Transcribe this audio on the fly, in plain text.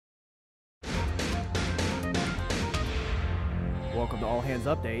Welcome to All Hands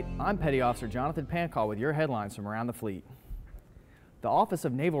Update. I'm Petty Officer Jonathan Pancall with your headlines from around the fleet. The Office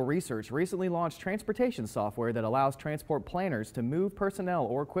of Naval Research recently launched transportation software that allows transport planners to move personnel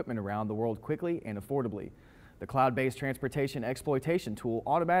or equipment around the world quickly and affordably. The cloud-based transportation exploitation tool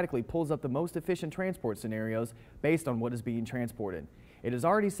automatically pulls up the most efficient transport scenarios based on what is being transported. It has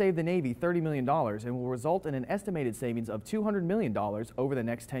already saved the Navy $30 million and will result in an estimated savings of $200 million over the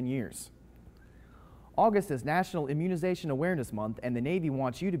next 10 years. August is National Immunization Awareness Month, and the Navy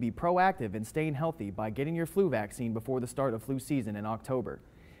wants you to be proactive in staying healthy by getting your flu vaccine before the start of flu season in October.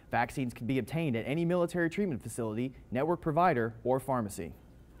 Vaccines can be obtained at any military treatment facility, network provider, or pharmacy.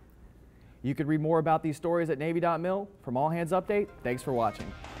 You can read more about these stories at Navy.mil. From All Hands Update, thanks for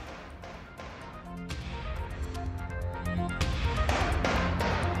watching.